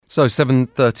So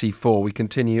 7:34, we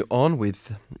continue on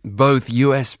with both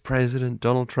US President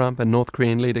Donald Trump and North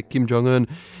Korean leader Kim Jong-un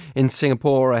in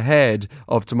Singapore ahead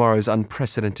of tomorrow's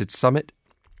unprecedented summit.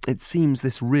 It seems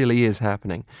this really is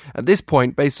happening. At this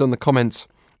point, based on the comments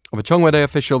of a Chongwon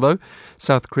official, though,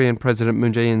 South Korean President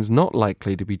Moon Jae-in's not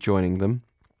likely to be joining them,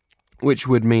 which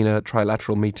would mean a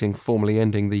trilateral meeting formally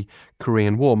ending the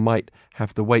Korean War might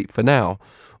have to wait for now,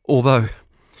 although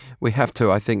we have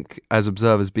to, I think, as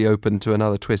observers, be open to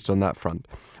another twist on that front.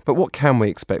 But what can we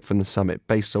expect from the summit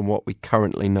based on what we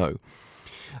currently know?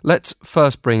 Let's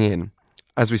first bring in,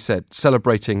 as we said,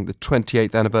 celebrating the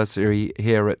 28th anniversary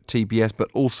here at TBS,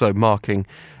 but also marking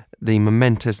the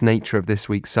momentous nature of this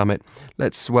week's summit.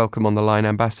 Let's welcome on the line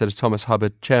Ambassador Thomas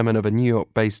Hubbard, chairman of a New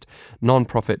York-based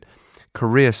non-profit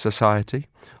Korea Society,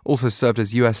 also served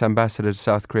as US Ambassador to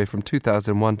South Korea from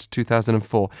 2001 to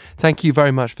 2004. Thank you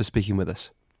very much for speaking with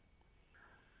us.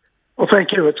 Well,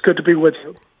 thank you. It's good to be with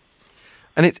you.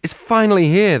 And it's finally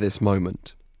here, this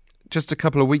moment. Just a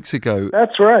couple of weeks ago.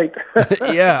 That's right.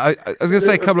 Yeah, I was going to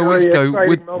say a couple of weeks ago,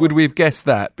 would we have guessed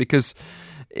that? Because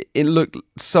it looked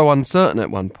so uncertain at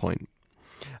one point.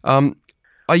 Are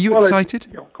you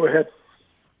excited? Go ahead.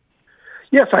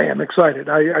 Yes, I am excited.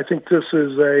 I think this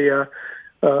is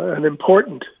an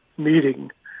important meeting.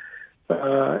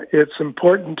 It's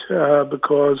important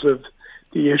because of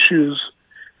the issues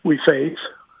we face,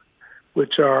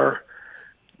 which are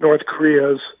North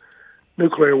Korea's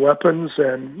nuclear weapons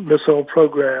and missile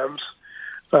programs,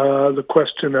 the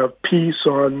question of peace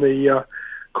on the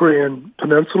Korean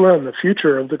Peninsula and the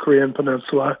future of the Korean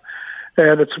Peninsula.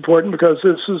 And it's important because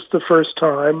this is the first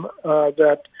time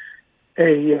that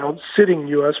a sitting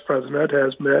U.S. president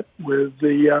has met with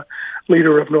the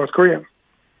leader of North Korea.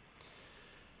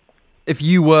 If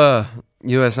you were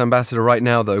US Ambassador right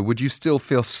now, though, would you still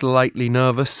feel slightly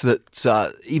nervous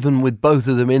that even with both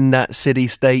of them in that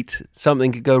city-state,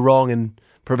 something could go wrong and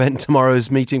prevent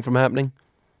tomorrow's meeting from happening?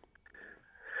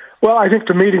 Well, I think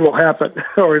the meeting will happen,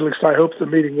 or at least I hope the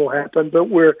meeting will happen,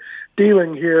 but we're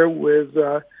dealing here with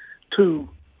two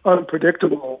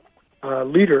unpredictable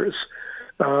leaders.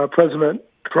 President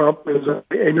Trump is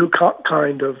a new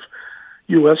kind of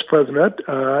U.S. president.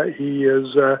 He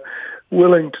is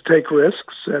willing to take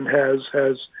risks and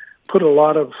has put a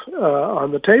lot of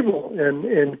on the table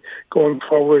in going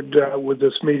forward with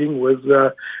this meeting with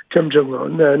Kim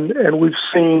Jong-un. And we've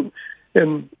seen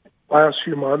in the last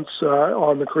few months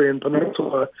on the Korean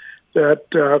Peninsula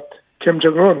that Kim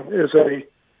Jong-un is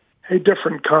a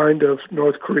different kind of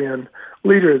North Korean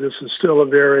leader. This is still a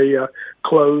very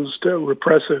closed,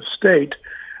 repressive state.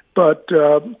 But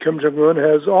Kim Jong-un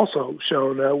has also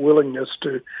shown a willingness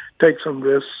to take some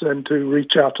risks and to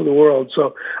reach out to the world.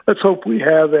 So let's hope we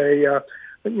have a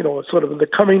sort of the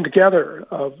coming together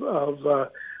of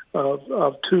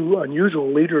two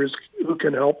unusual leaders who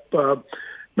can help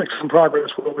make some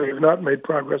progress where we have not made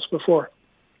progress before.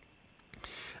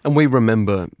 And we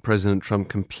remember President Trump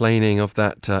complaining of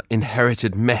that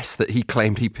inherited mess that he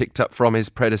claimed he picked up from his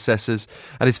predecessors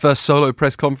at his first solo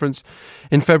press conference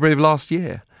in February of last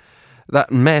year.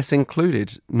 That mess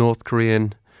included North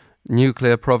Korean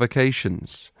nuclear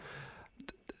provocations.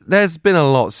 There's been a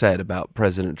lot said about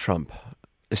President Trump,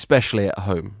 especially at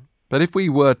home. But if we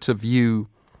were to view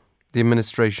the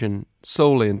administration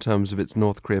solely in terms of its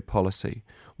North Korea policy,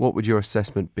 what would your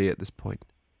assessment be at this point?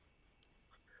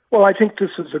 Well, I think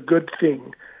this is a good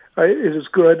thing. It is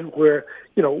good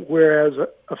whereas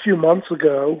a few months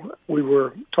ago we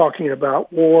were talking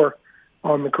about war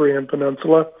on the Korean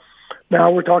Peninsula, now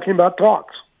we're talking about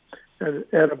talks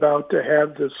and about to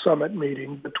have this summit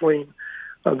meeting between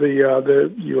the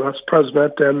U.S.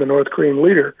 president and the North Korean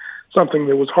leader, something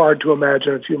that was hard to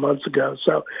imagine a few months ago.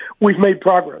 So we've made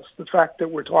progress. The fact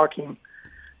that we're talking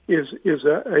is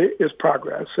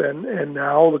progress, and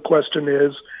now the question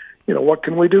is, what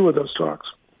can we do with those talks?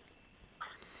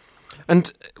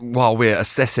 And while we're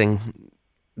assessing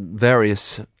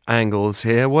various angles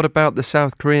here, what about the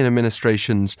South Korean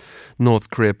administration's North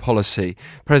Korea policy?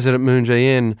 President Moon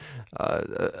Jae-in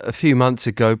a few months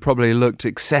ago probably looked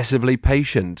excessively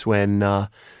patient when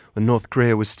North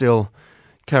Korea was still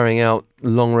carrying out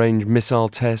long-range missile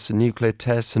tests and nuclear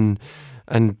tests and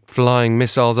flying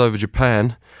missiles over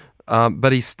Japan,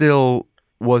 but he still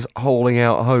was holding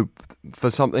out hope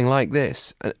for something like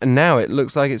this. And now it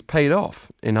looks like it's paid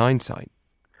off in hindsight.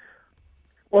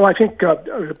 Well, I think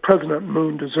President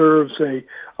Moon deserves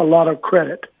a lot of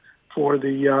credit for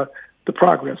the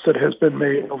progress that has been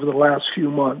made over the last few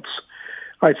months.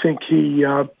 I think he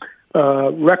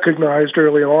recognized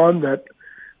early on that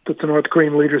the North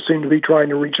Korean leaders seemed to be trying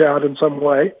to reach out in some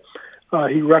way.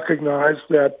 He recognized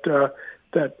that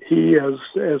that he, as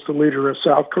the leader of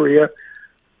South Korea,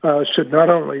 should not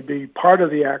only be part of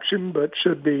the action, but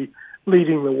should be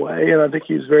leading the way. And I think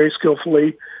he's very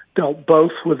skillfully dealt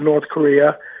both with North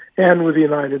Korea and with the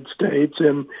United States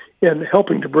in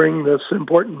helping to bring this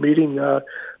important meeting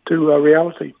to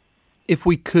reality. If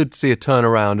we could see a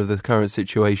turnaround of the current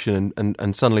situation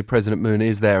and suddenly President Moon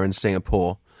is there in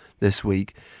Singapore this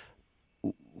week,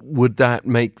 would that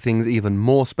make things even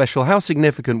more special? How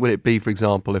significant would it be, for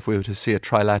example, if we were to see a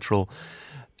trilateral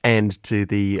end to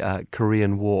the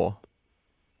Korean War?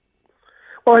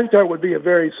 Well, I think that would be a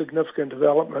very significant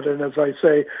development. And as I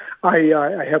say,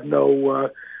 I have no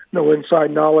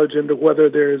inside knowledge into whether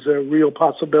there's a real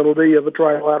possibility of a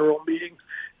trilateral meeting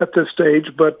at this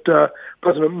stage. But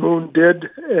President Moon did,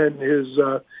 in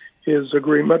his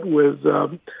agreement with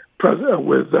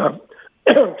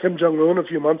Kim Jong-un a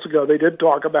few months ago, they did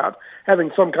talk about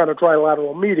having some kind of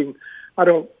trilateral meeting.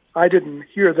 I didn't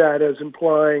hear that as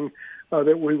implying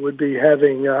that we would be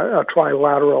having a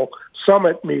trilateral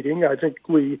summit meeting. I think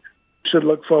we should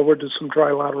look forward to some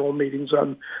trilateral meetings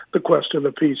on the question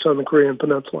of peace on the Korean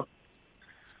Peninsula.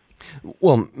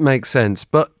 Well, makes sense.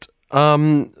 But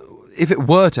if it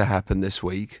were to happen this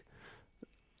week,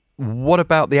 what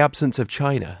about the absence of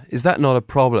China? Is that not a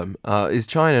problem? Is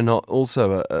China not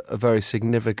also a very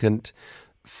significant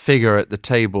figure at the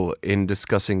table in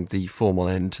discussing the formal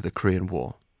end to the Korean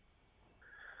War?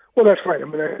 Well, that's right. I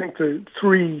mean, I think the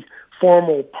three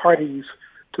formal parties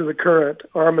to the current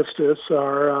armistice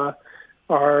are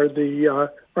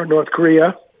North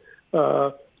Korea,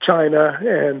 China,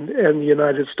 and the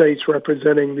United States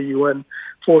representing the UN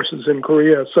forces in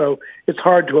Korea. So it's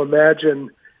hard to imagine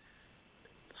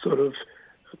sort of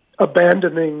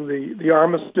abandoning the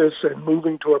armistice and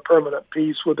moving to a permanent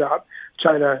peace without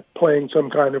China playing some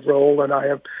kind of role. And I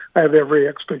have every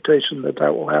expectation that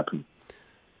will happen.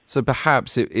 So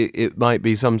perhaps it might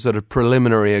be some sort of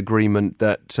preliminary agreement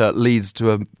that leads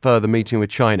to a further meeting with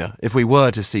China, if we were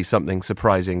to see something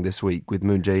surprising this week with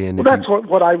Moon Jae-in. Well, that's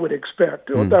what I would expect.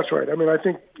 That's right. I mean, I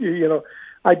think,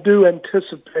 I do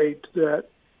anticipate that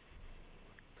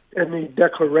any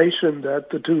declaration that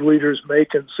the two leaders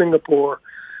make in Singapore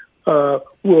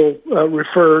will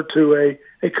refer to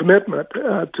a commitment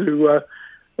to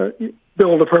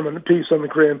build a permanent peace on the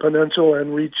Korean Peninsula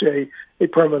and reach a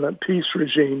permanent peace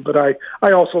regime. But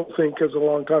I also think, as a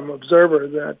longtime observer,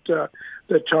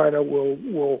 that China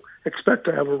will expect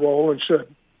to have a role and should.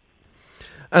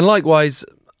 And likewise,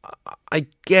 I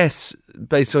guess,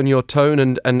 based on your tone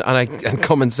and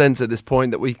common sense at this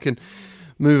point, that we can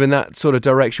move in that sort of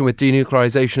direction with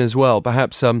denuclearization as well,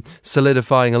 perhaps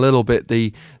solidifying a little bit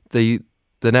the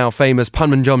now famous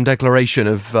Panmunjom Declaration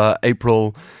of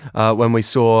April, when we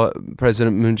saw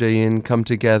President Moon Jae-in come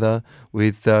together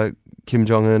with Kim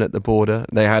Jong-un at the border.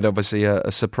 They had obviously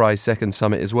a surprise second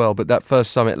summit as well, but that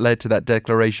first summit led to that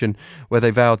declaration where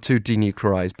they vowed to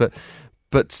denuclearize.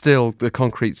 But still, the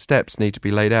concrete steps need to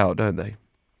be laid out, don't they?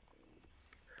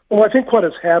 Well, I think what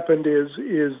has happened is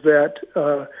that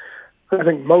I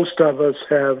think most of us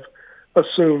have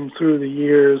assumed through the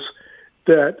years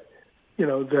that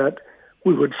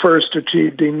we would first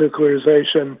achieve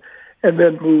denuclearization and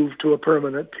then move to a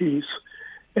permanent peace.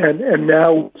 And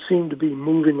now we seem to be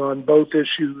moving on both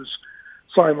issues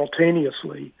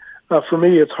simultaneously. For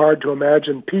me, it's hard to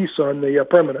imagine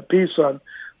permanent peace on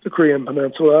the Korean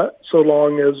Peninsula so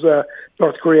long as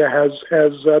North Korea has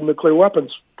nuclear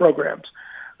weapons programs.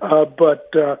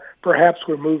 But perhaps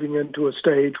we're moving into a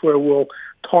stage where we'll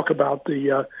talk about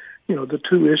the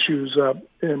two issues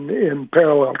in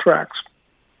parallel tracks.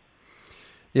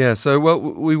 Yeah, so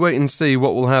we wait and see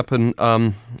what will happen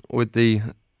with the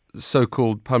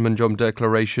so-called Panmunjom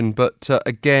Declaration. But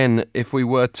again, if we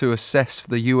were to assess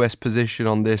the US position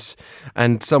on this,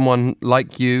 and someone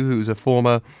like you, who's a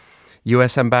former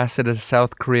US ambassador to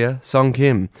South Korea, Sung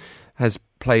Kim, has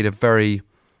played a very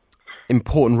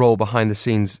important role behind the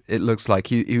scenes, it looks like.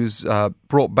 He was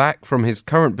brought back from his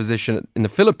current position in the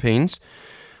Philippines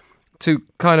to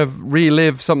kind of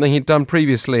relive something he'd done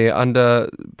previously under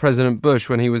President Bush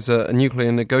when he was a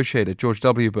nuclear negotiator, George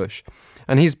W. Bush.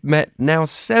 And he's met now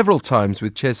several times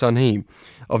with Choi Sun-hee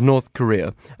of North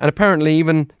Korea. And apparently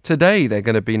even today they're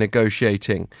going to be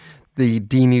negotiating the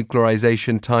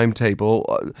denuclearization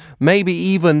timetable, maybe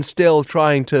even still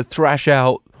trying to thrash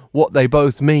out what they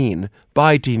both mean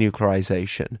by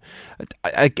denuclearization.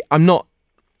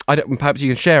 Perhaps you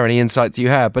can share any insights you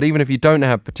have, but even if you don't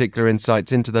have particular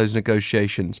insights into those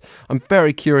negotiations, I'm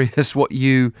very curious what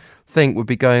you think would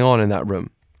be going on in that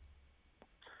room.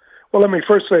 Well, let me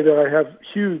first say that I have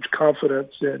huge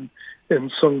confidence in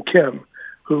Sung Kim,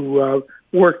 who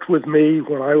worked with me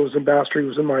when I was ambassador. He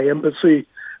was in my embassy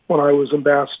when I was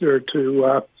ambassador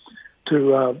to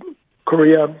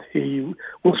Korea. He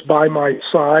was by my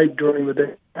side during the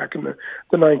day back in the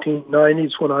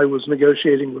 1990s when I was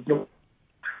negotiating with North.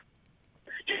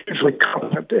 Hugely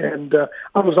competent, and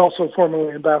I was also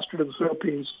formerly ambassador to the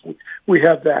Philippines. We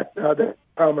have that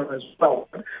common as well.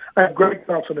 I have great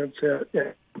confidence in.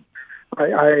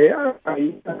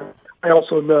 I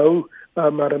also know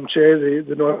Madam Che,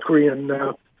 the North Korean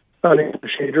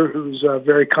negotiator, who's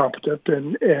very competent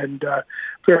and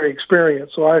very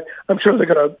experienced. So I'm sure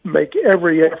they're going to make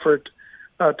every effort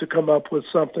to come up with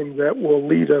something that will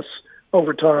lead us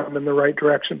over time in the right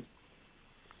direction.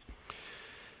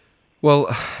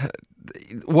 Well,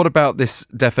 what about this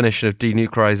definition of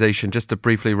denuclearization? Just to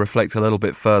briefly reflect a little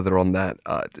bit further on that.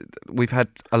 We've had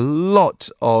a lot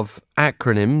of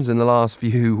acronyms in the last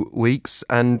few weeks,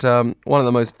 and one of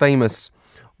the most famous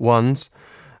ones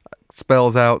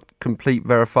spells out complete,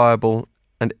 verifiable,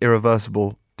 and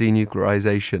irreversible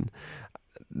denuclearization.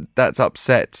 That's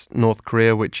upset North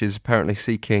Korea, which is apparently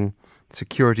seeking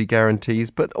security guarantees,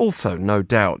 but also, no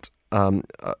doubt,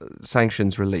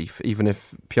 sanctions relief, even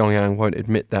if Pyongyang won't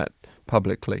admit that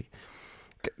publicly.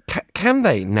 Can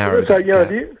they narrow that gap?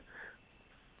 The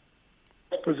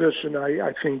position,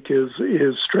 I think, is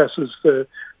stresses the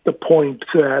point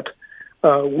that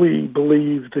we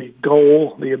believe the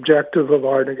goal, the objective of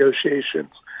our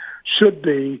negotiations should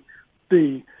be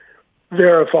the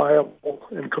verifiable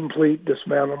and complete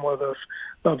dismantlement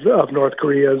of North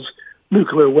Korea's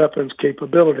nuclear weapons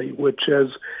capability, which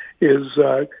is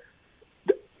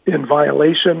in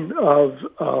violation of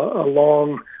a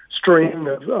long string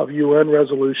of UN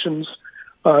resolutions,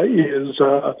 is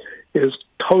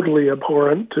totally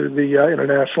abhorrent to the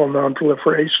international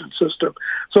non-proliferation system.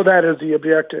 So that is the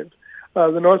objective.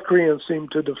 The North Koreans seem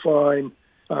to define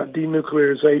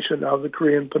denuclearization of the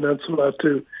Korean Peninsula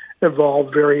to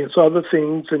involve various other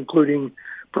things, including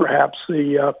perhaps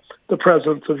the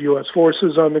presence of U.S.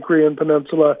 forces on the Korean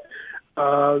Peninsula,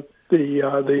 the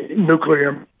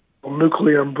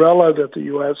nuclear umbrella that the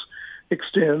U.S.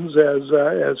 extends as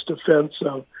defense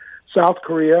of South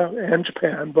Korea and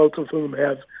Japan, both of whom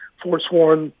have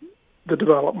forsworn the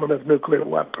development of nuclear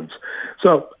weapons.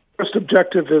 So the first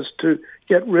objective is to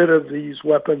get rid of these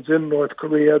weapons in North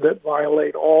Korea that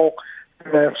violate all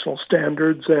international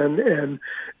standards and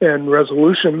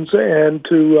resolutions, and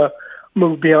to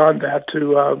move beyond that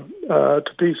to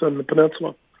peace on the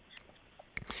peninsula.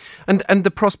 And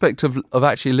the prospect of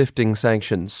actually lifting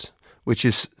sanctions, which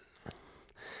is,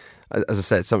 as I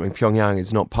said, something Pyongyang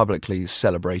is not publicly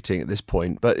celebrating at this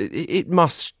point, but it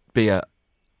must be a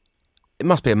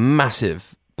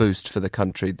massive boost for the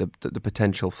country, the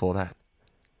potential for that.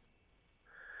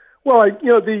 Well,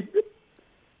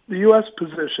 the U.S.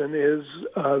 position is,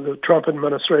 the Trump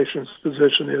administration's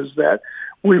position is that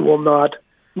we will not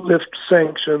lift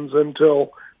sanctions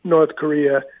until North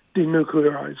Korea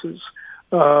denuclearizes.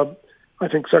 I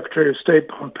think Secretary of State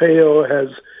Pompeo has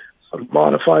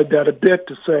modified that a bit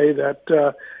to say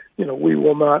that we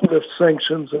will not lift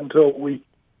sanctions until we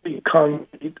see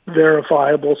concrete,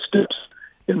 verifiable steps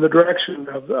in the direction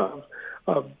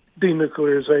of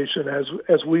denuclearization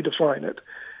as we define it.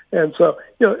 And so,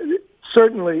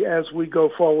 certainly as we go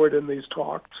forward in these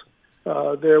talks,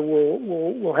 there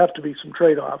will have to be some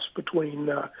trade-offs between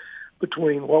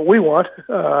what we want,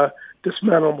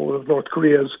 dismantlement of North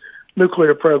Korea's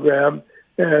nuclear program,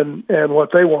 and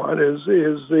what they want is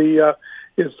the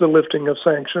lifting of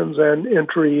sanctions and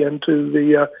entry into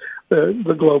the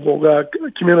global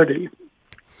community.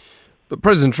 But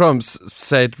President Trump's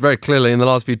said very clearly in the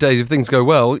last few days, if things go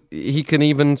well, he can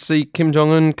even see Kim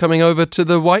Jong-un coming over to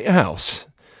the White House.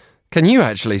 Can you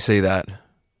actually see that?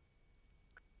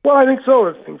 Well, I think so,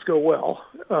 if things go well.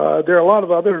 There are a lot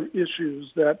of other issues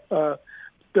that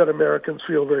Americans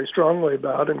feel very strongly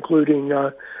about, including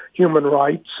human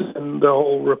rights and the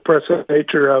whole repressive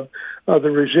nature of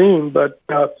the regime. But,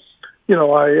 I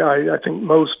think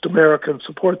most Americans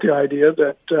support the idea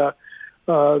that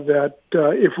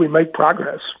if we make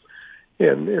progress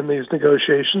in these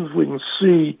negotiations, we can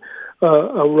see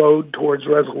a road towards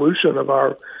resolution of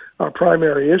our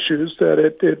primary issues, that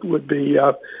it would be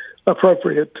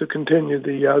appropriate to continue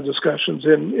the discussions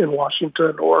in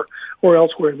Washington or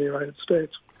elsewhere in the United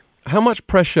States. How much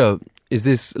pressure is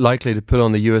this likely to put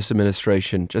on the U.S.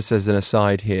 administration, just as an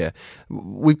aside here?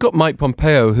 We've got Mike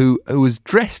Pompeo, who was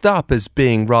dressed up as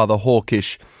being rather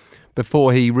hawkish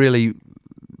before he really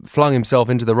flung himself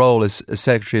into the role as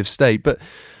Secretary of State. But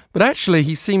actually,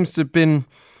 he seems to have been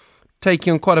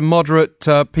taking on quite a moderate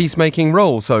peacemaking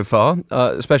role so far,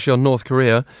 especially on North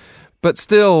Korea. But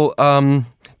still,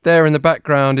 there in the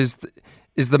background is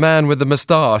is the man with the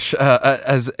moustache,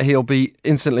 as he'll be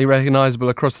instantly recognisable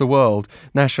across the world,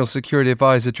 National Security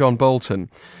Advisor John Bolton.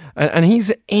 And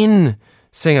he's in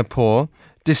Singapore,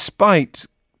 despite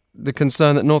the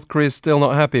concern that North Korea is still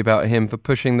not happy about him for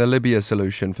pushing the Libya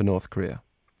solution for North Korea.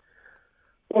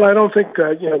 Well, I don't think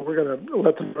we're going to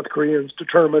let the North Koreans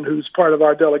determine who's part of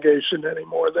our delegation any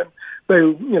more than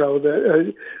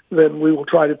then we will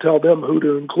try to tell them who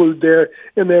to include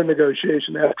in their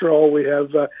negotiation. After all, we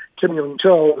have Kim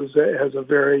Jong-chol has a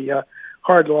very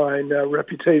hardline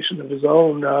reputation of his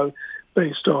own,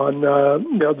 based on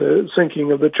the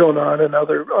sinking of the Chonan and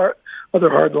other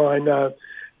hardline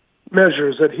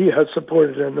measures that he has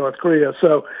supported in North Korea.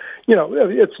 So,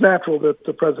 it's natural that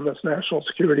the president's national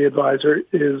security advisor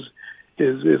is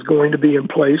going to be in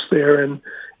place there in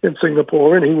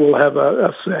Singapore, and he will have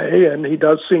a say. And he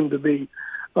does seem to be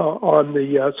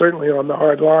certainly on the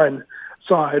hard line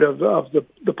side of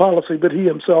the policy. But he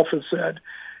himself has said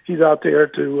he's out there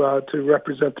to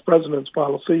represent the president's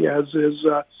policy, as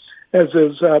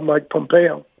is Mike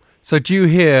Pompeo. So, do you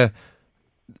hear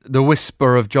the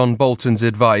whisper of John Bolton's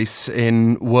advice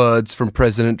in words from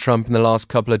President Trump in the last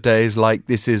couple of days, like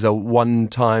this is a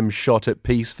one-time shot at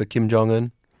peace for Kim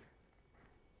Jong-un?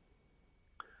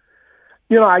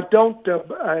 I don't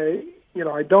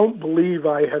believe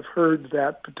I have heard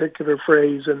that particular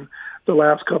phrase in the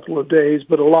last couple of days,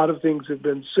 but a lot of things have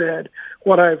been said.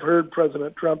 What I've heard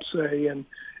President Trump say in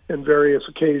various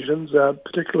occasions,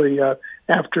 particularly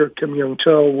after Kim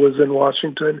Jong-chol was in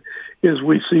Washington, is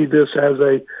we see this as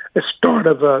a start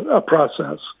of a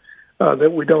process,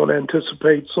 that we don't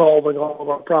anticipate solving all of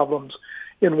our problems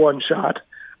in one shot,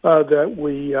 that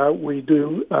we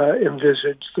do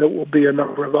envisage there will be a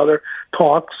number of other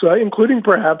talks, including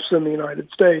perhaps in the United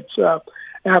States,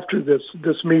 after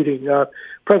this meeting.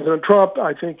 President Trump,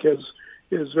 I think,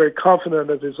 is very confident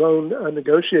of his own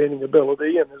negotiating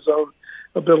ability and his own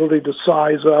ability to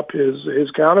size up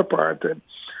his counterpart. And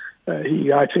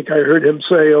I think I heard him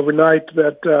say overnight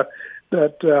that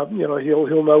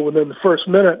he'll know within the first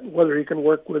minute whether he can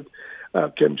work with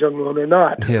Kim Jong-un or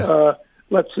not. Yeah.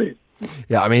 Let's see.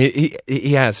 Yeah, I mean,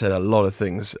 he has said a lot of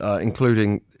things,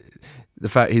 including the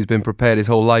fact he's been prepared his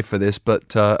whole life for this,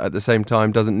 but at the same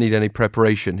time doesn't need any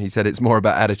preparation. He said it's more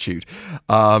about attitude.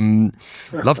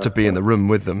 Love to be in the room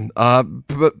with them.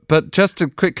 But just to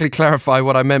quickly clarify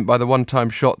what I meant by the one-time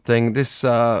shot thing, this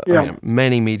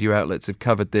many media outlets have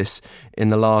covered this in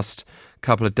the last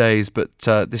couple of days, but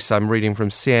this I'm reading from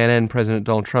CNN, President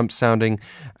Donald Trump sounding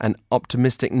an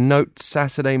optimistic note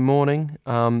Saturday morning,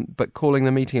 but calling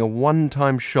the meeting a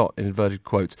one-time shot, in inverted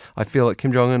quotes. I feel that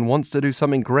Kim Jong-un wants to do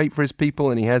something great for his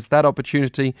people, and he has that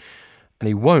opportunity, and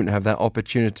he won't have that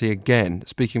opportunity again,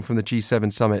 speaking from the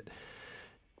G7 summit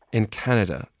in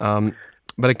Canada.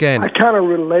 But again, I kind of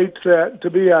relate that,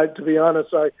 to be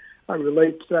honest, I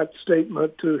relate that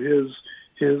statement to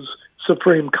his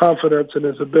supreme confidence in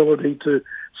his ability to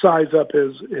size up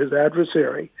his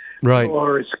adversary, right,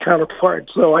 or his counterpart.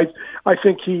 So I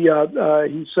think he's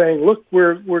saying, look,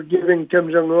 we're giving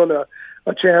Kim Jong-un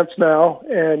a chance now,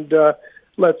 and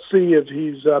let's see if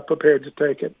he's prepared to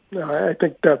take it. I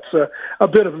think that's a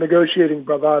bit of negotiating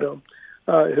bravado.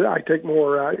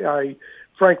 I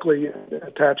frankly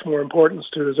attach more importance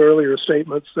to his earlier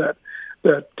statements that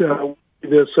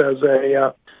this as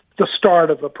the start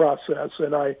of a process,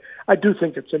 and I do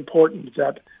think it's important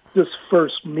that this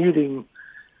first meeting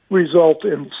result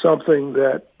in something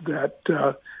that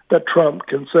Trump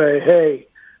can say, hey,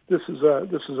 this is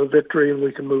a victory, and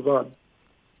we can move on.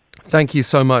 Thank you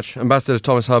so much, Ambassador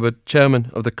Thomas Hubbard, Chairman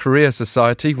of the Korea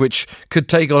Society, which could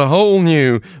take on a whole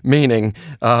new meaning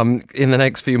in the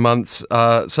next few months,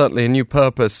 certainly a new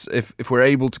purpose if we're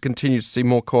able to continue to see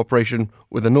more cooperation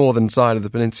with the northern side of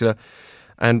the peninsula.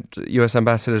 And US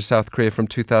Ambassador to South Korea from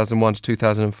 2001 to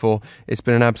 2004. It's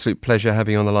been an absolute pleasure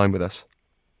having you on the line with us.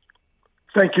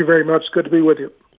 Thank you very much. Good to be with you.